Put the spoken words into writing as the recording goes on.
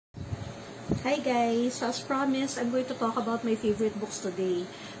Hi guys! So as promised, I'm going to talk about my favorite books today.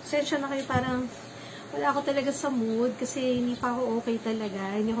 Sensya na kayo, parang wala ako talaga sa mood kasi hindi pa ako okay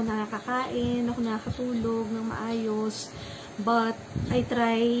talaga. Hindi ako nakakakain, ako nakakatulog ng maayos. But I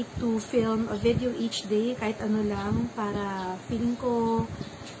try to film a video each day, kahit ano lang, para feeling ko,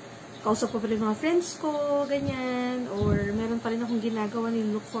 kausap ko pa rin mga friends ko, ganyan, or meron pa rin akong ginagawa na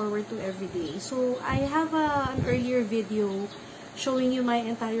look forward to every day. So I have an earlier video showing you my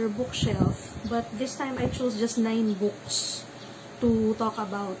entire bookshelf. But this time, I chose just 9 books to talk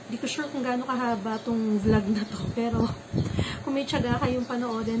about. Di ko sure kung gaano kahaba tong vlog na to. Pero, kung may tiyaga kayong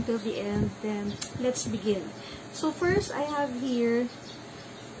panoorin till the end, then let's begin. So first, I have here,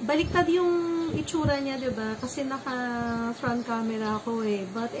 baliktad yung itsura niya, diba? Kasi naka-front camera ako eh.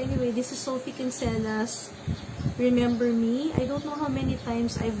 But anyway, this is Sophie Kinsella's Remember Me. I don't know how many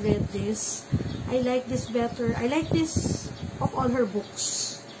times I've read this. I like this better. I like this of all her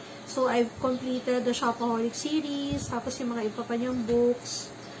books. So, I've completed the Shopaholic series, tapos yung mga iba pa niyang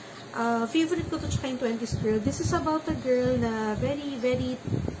books. Favorite ko to tsaka yung 20's Girl. This is about a girl na very, very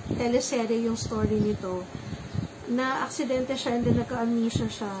teleserye yung story nito. Na aksidente siya and then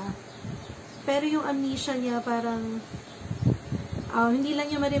nagka-amnesia siya. Pero yung amnesia niya parang hindi lang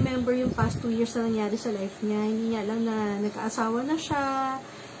niya ma-remember yung past 2 years na nangyari sa life niya. Hindi niya alam na nagkaasawa na siya.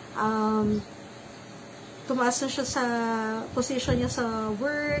 Tumaas na siya sa position niya sa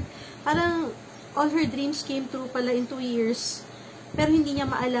work. Parang all her dreams came true pala in 2 years. Pero hindi niya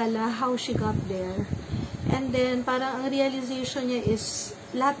maalala how she got there. And then parang ang realization niya is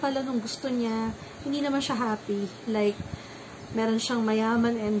lahat pala nung gusto niya, hindi naman siya happy. Like, meron siyang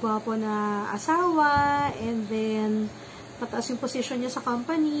mayaman and gwapo na asawa, and then mataas yung position niya sa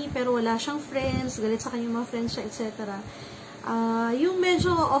company, pero wala siyang friends, galit sa kanyang mga friends siya, etc. Yung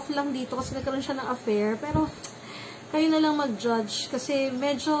medyo off lang dito kasi nagkaroon siya ng affair, pero kayo na lang mag-judge kasi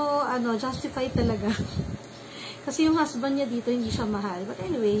medyo justified talaga. Kasi yung husband niya dito hindi siya mahal. But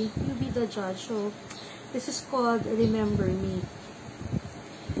anyway, you be the judge. So, this is called Remember Me.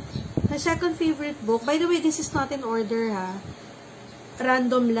 My second favorite book, by the way, this is not in order ha.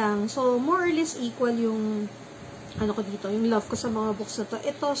 Random lang. So, more or less equal yung ko dito, yung love ko sa mga books na to.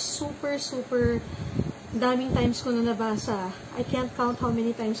 Ito, super daming times ko na nabasa. I can't count how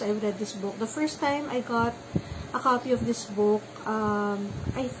many times I've read this book. The first time I got a copy of this book,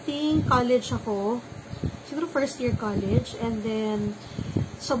 I think college ako. Siguro first year college. And then,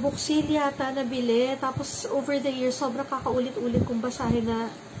 sa book sale yata nabili. Tapos, over the years, sobrang kakaulit-ulit kong basahin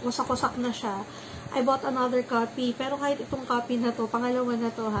na wasak-wasak na siya. I bought another copy. Pero kahit itong copy na to, pangalawa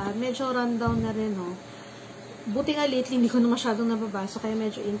na to ha, medyo rundown na rin ho. Buti nga lately, hindi ko na masyadong nababasa, kaya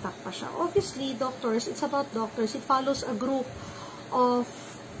medyo intact pa siya. Obviously, doctors, it's about doctors. It follows a group of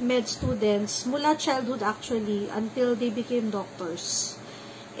med students, mula childhood actually, until they became doctors.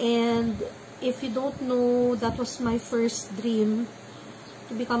 And if you don't know, that was my first dream,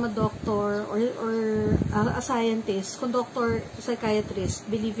 to become a doctor or a scientist. Kung doctor, psychiatrist,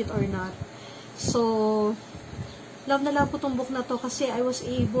 believe it or not. So, love na love ko tong book na to kasi I was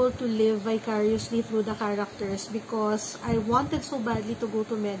able to live vicariously through the characters because I wanted so badly to go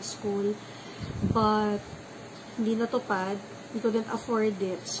to med school but hindi natupad. We couldn't afford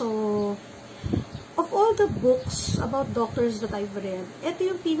it. So, of all the books about doctors that I've read, ito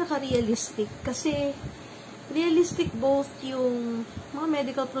yung pinaka-realistic kasi realistic both yung mga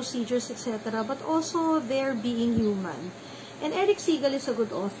medical procedures, etc. but also their being human. And Eric Segal is a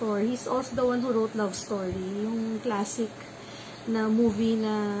good author. He's also the one who wrote Love Story, yung classic na movie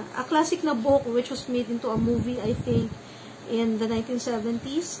na, a classic na book which was made into a movie, I think, in the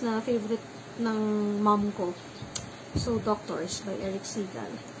 1970s na favorite ng mom ko. So, Doctors by Eric Segal.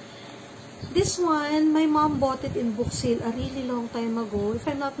 This one, my mom bought it in book sale a really long time ago. If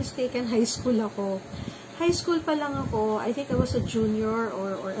I'm not mistaken, high school ako. High school pa lang ako. I think I was a junior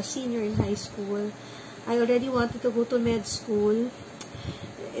or a senior in high school. I already wanted to go to med school.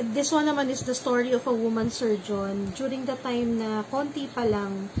 This one naman is the story of a woman surgeon. During the time na konti pa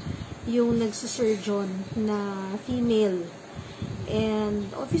lang yung nagsisurgeon na female. And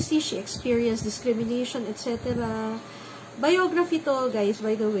obviously, she experienced discrimination, etc. Biography to, guys,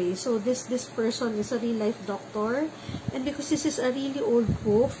 by the way. So, this person is a real-life doctor. And because this is a really old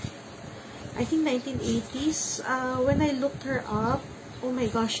book, I think 1980s, when I looked her up, oh my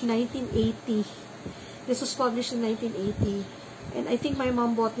gosh, 1980. This was published in 1980. And I think my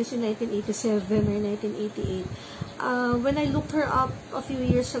mom bought this in 1987 or 1988. When I looked her up a few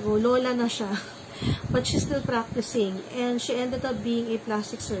years ago, lola na siya. But she's still practicing. And she ended up being a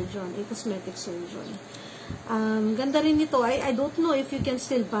plastic surgeon, a cosmetic surgeon. Ganda rin nito. I don't know if you can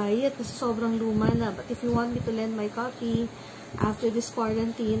still buy it kasi sobrang luma na. But if you want me to lend my copy, After this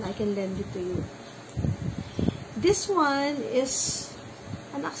quarantine, I can lend it to you. This one is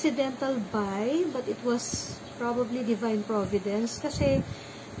an accidental buy, but it was probably divine providence. Kasi,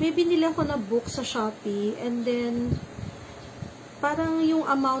 may binili ako na book sa Shopee, and then, parang yung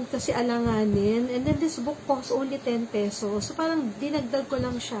amount kasi alanganin, and then this book costs only 10 pesos. So, parang dinagdag ko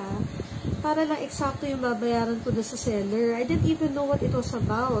lang siya, para lang eksakto yung babayaran ko na sa seller. I didn't even know what it was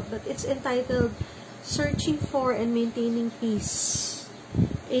about, but it's entitled, Searching for and Maintaining Peace.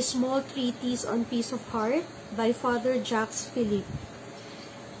 A Small Treatise on Peace of Heart by Father Jacques Philippe.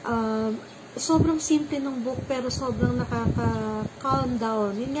 Sobrang simple ng book, pero sobrang nakaka-calm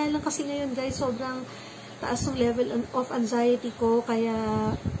down. Yun nga lang kasi ngayon, guys, sobrang taas ng level of anxiety ko, kaya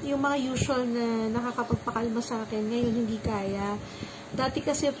yung mga usual na nakakapagpakalma sa akin, ngayon hindi kaya. Dati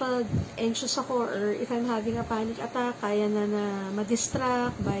kasi pag anxious ako or if I'm having a panic attack, kaya na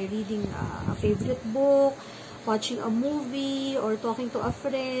ma-distract by reading a favorite book, watching a movie, or talking to a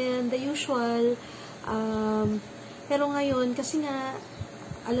friend, the usual. Pero ngayon, kasi nga,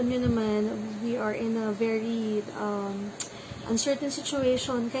 alam niyo naman, we are in a very uncertain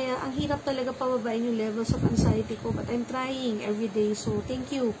situation, kaya ang hirap talaga pababain yung levels of anxiety ko, but I'm trying every day, so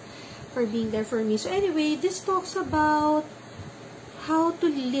thank you for being there for me. So anyway, this talks about how to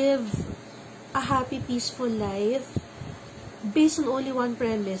live a happy, peaceful life based on only one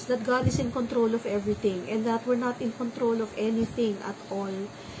premise, that God is in control of everything, and that we're not in control of anything at all,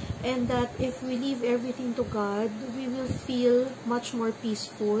 and that if we leave everything to God, we will feel much more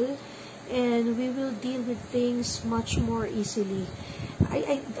peaceful, and we will deal with things much more easily.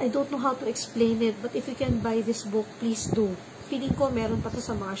 I don't know how to explain it, but if you can buy this book, please do. Feeling ko meron pa to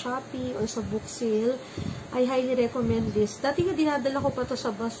sa mga Shopee or sa book sale. I highly recommend this. Dati nga dinadala ko pa to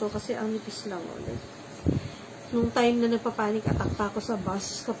sa bus, kasi ang nipis lang. Nung time na nagpa-panic attack pa ako sa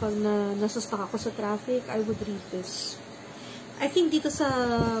bus, kapag nasustuck ako sa traffic, I would read this. I think dito sa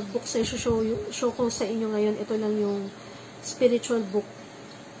book sa show ko sa inyo ngayon, ito lang yung spiritual book.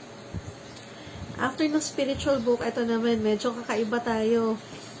 After ng spiritual book, ito naman, medyo kakaiba tayo.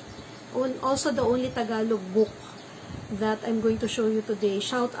 Also, the only Tagalog book that I'm going to show you today.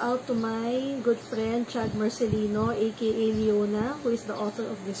 Shout out to my good friend, Chad Marcelino, aka Leona, who is the author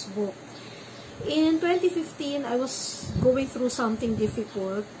of this book. In 2015, I was going through something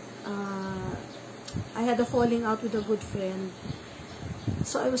difficult. I had a falling out with a good friend.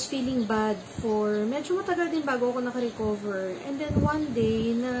 So, I was feeling bad for medyo matagal din bago ako naka-recover. And then, one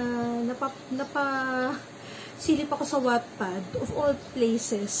day, silip ako sa Wattpad, of all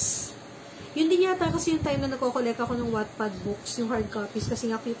places. Yun din yata kasi yung time na nagko-collect ako ng Wattpad books, yung hard copies,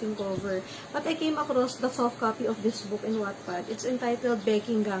 kasi nga cute yung cover. But I came across the soft copy of this book in Wattpad. It's entitled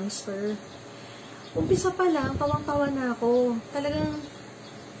Begging Gangster. Umpisa pa lang, tawang-tawa na ako. Talagang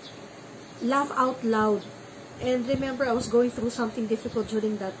laugh out loud. And remember, I was going through something difficult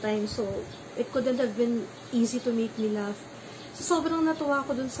during that time, so it couldn't have been easy to make me laugh. So sobrang natuwa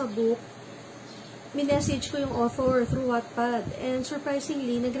ako dun sa book. Minessage ko yung author through Wattpad, and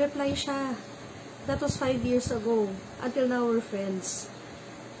surprisingly, nag-reply siya. That was 5 years ago. Until now, we're friends.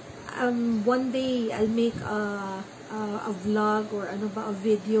 One day, I'll make a vlog or a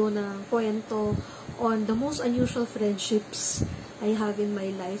video na kwento on the most unusual friendships I have in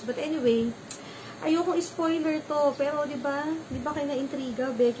my life. But anyway, ayokong spoiler to, pero di ba kayo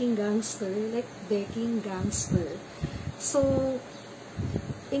na-intriga, Begging Gangster, like Begging Gangster. So,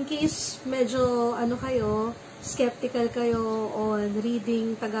 in case medyo kayo, skeptical kayo on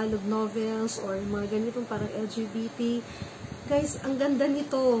reading Tagalog novels or mga ganitong parang LGBT, guys, ang ganda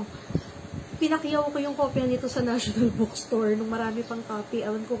nito. Pinakyaw ko yung kopya nito sa National Bookstore nung marami pang copy.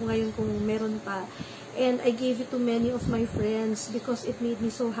 Awan ko ngayon kung meron pa. And I gave it to many of my friends because it made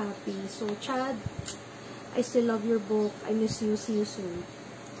me so happy. So, Chad, I still love your book. I miss you. See you soon.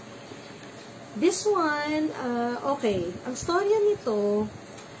 This one, okay. Ang storya nito,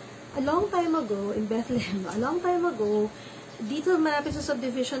 a long time ago, in Bethlehem, dito malapit sa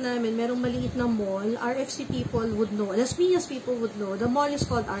subdivision namin, merong maliit na mall. RFC people would know. Las Piñas people would know. The mall is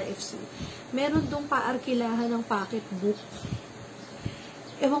called RFC. Meron dong paarkilahan ng pocketbook.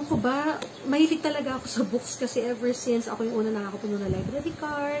 Ewan ko ba, mahilig talaga ako sa books kasi ever since ako yung una nakakapuno na library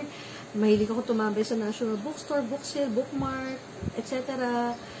card, mahilig ako tumambay sa National Bookstore, book sale, bookmark,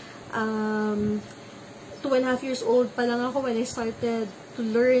 etc. 2.5 years old pa lang ako when I started to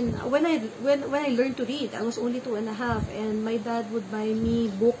learn. When I learned to read, I was only 2.5, and my dad would buy me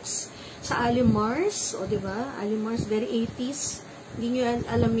books sa Alimars, o diba? Alimars, very 80s. Hindi nyo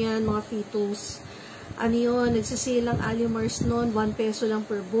alam yan, mga fetus. ano yun, nagsisale ang Alimars noon, 1 peso lang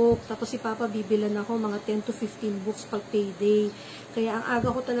per book. Tapos si Papa bibilan ako mga 10 to 15 books pag payday. Kaya ang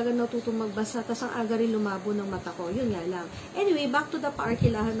aga ko talaga natutong magbasa, tapos ang aga rin lumabo ng mata ko. Yun nga lang. Anyway, back to the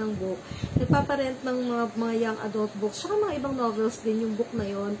paarkilahan ng book. Nagpaparent ng mga young adult books, saka mga ibang novels din yung book na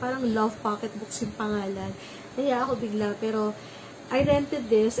yun. Parang love pocket books yung pangalan. Kaya ako bigla, pero I rented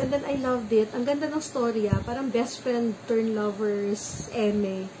this and then I loved it. Ang ganda ng storya, parang best friend turn lovers,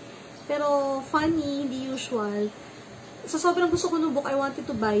 eme. Pero funny, hindi usual. Sa sobrang gusto ko ng book, I wanted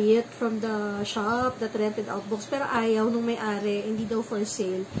to buy it from the shop that rented out books. Pero ayaw nung may-ari, hindi daw for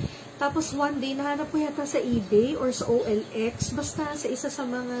sale. Tapos one day, nahanap ko yata sa eBay or sa OLX. Basta sa isa sa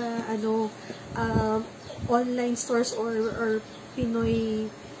mga online stores or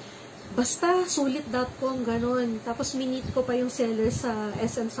Pinoy. Basta, sulit.com, ganon. Tapos minit ko pa yung seller sa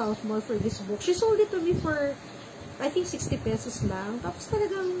SM South Mall for this book. She sold it to me for I think 60 pesos lang. Tapos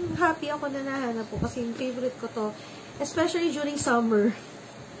talagang happy ako na nahanap po kasi favorite ko to. Especially during summer.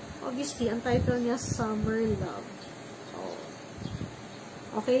 Obviously, ang title niya, Summer Love. Oh.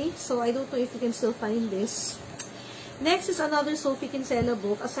 Okay, so I don't know if you can still find this. Next is another Sophie Kinsella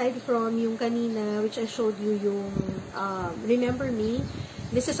book. Aside from yung kanina, which I showed you, yung Remember Me.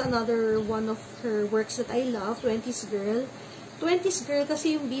 This is another one of her works that I love, 20s Girl. 20s girl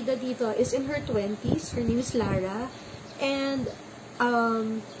kasi yung bida dito is in her 20s. Her name is Lara. And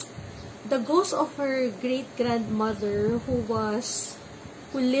the ghost of her great-grandmother who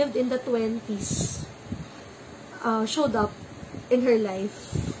lived in the 20s showed up in her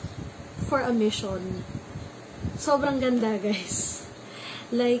life for a mission. Sobrang ganda, guys.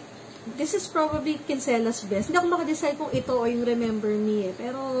 Like, this is probably Kinsella's best. Hindi ako makadecide kung ito o yung Remember Me eh.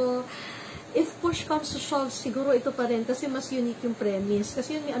 Pero if push comes to shove, siguro ito pa rin kasi mas unique yung premise.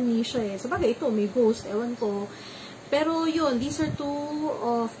 Kasi yun may amnesia eh. Sabagay ito, may ghost, ewan ko. Pero yun, these are two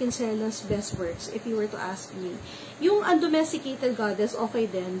of Kinsella's best works, if you were to ask me. Yung Undomesticated Goddess, okay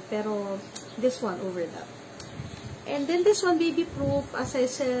din. Pero this one, over that. And then this one, Baby Proof, as I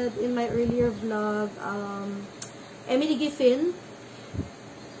said in my earlier vlog, Emily Giffin.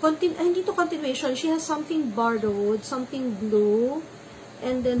 Hindi to continuation. She has something borrowed, something blue.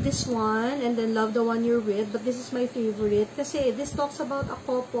 And then this one, and then Love the One You're With, but this is my favorite kasi this talks about a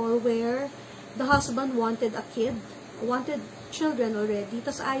couple where the husband wanted a kid, wanted children already,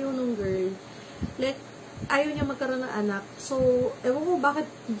 tas ayaw nung girl. Like, ayaw niya magkaroon ng anak. So, ewan ko bakit,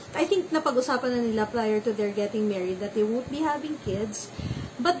 I think napag-usapan na nila prior to their getting married that they won't be having kids,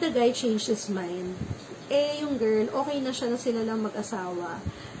 but the guy changed his mind. Eh, yung girl, okay na siya na sila lang mag-asawa.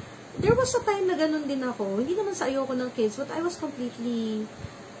 There was a time na ganun din ako. Hindi naman sa ayoko ng kids, but I was perfectly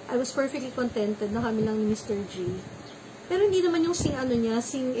contented na kami lang ni Mr. G. Pero hindi naman yung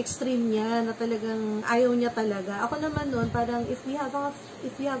sing extreme niya, na talagang ayaw niya talaga. Ako naman nun, parang if we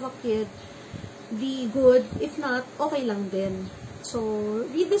have a kid, be good. If not, okay lang din. So,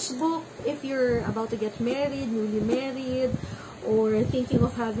 read this book if you're about to get married, newly married, or thinking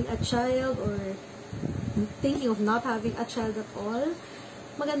of having a child, or thinking of not having a child at all.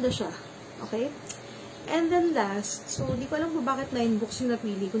 Maganda siya. Okay? And then last, so di ko alam kung bakit 9 books yung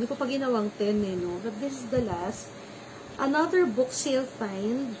napili. Kung di ko pa ginawang 10 eh, no? But this is the last. Another book sale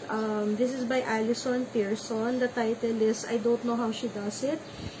find. This is by Alison Pearson. The title is I Don't Know How She Does It.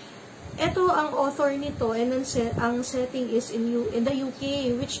 Ito ang author nito and ang setting is in the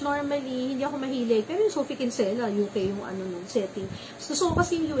UK, which normally hindi ako mahilig. Pero yung Sophie Kinsella, UK yung setting. So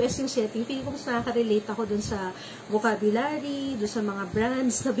kasi yung US yung setting, feeling ko mas nakaka-relate ako dun sa vocabulary, dun sa mga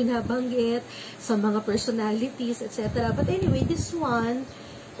brands na binabanggit, sa mga personalities, etc. But anyway, this one,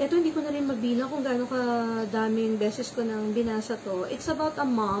 ito hindi ko na rin mabilang kung gaano kadaming beses ko nang binasa to. It's about a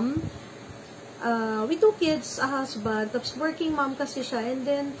mom with 2 kids, a husband, tapos working mom kasi siya, and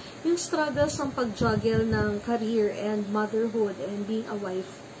then yung struggles ng pag-juggle ng career and motherhood and being a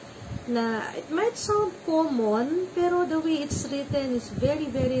wife, na it might sound common, pero the way it's written is very,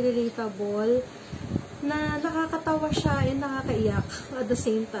 very relatable, na nakakatawa siya and nakakaiyak at the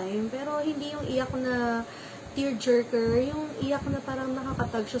same time, pero hindi yung iyak na tearjerker, yung iyak na parang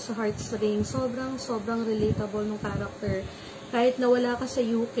nakakatag siya sa heartstring. Sobrang relatable ng character. Kahit nawala ka sa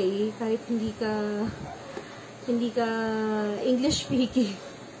UK, kahit hindi ka English speaking,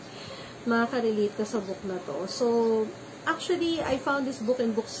 makaka-relate ka sa book na to. So, actually, I found this book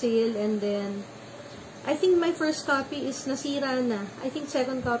in book sale, and then I think my first copy is nasira na. I think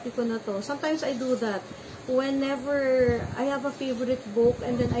second copy ko na to. Sometimes I do that. Whenever I have a favorite book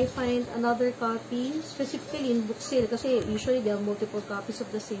and then I find another copy, specifically in book sale, kasi usually there are multiple copies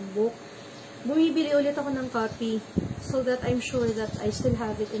of the same book, bumibili ulit ako ng copy so that I'm sure that I still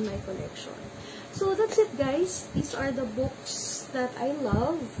have it in my collection. So that's it, guys. These are the books that I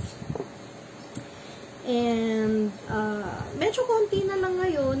love. And, medyo konti na lang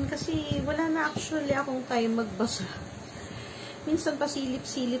ngayon kasi wala na actually akong time magbasa. Minsan pa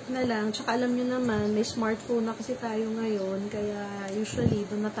silip-silip na lang. Tsaka alam nyo naman, may smartphone na kasi tayo ngayon. Kaya usually,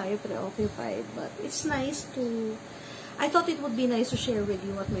 doon na tayo preoccupied. But it's nice to... I thought it would be nice to share with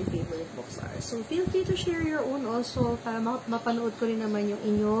you what my favorite books are. So, feel free to share your own also para mapanood ko rin naman yung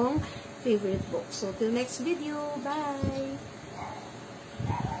inyong favorite books. So, till next video. Bye!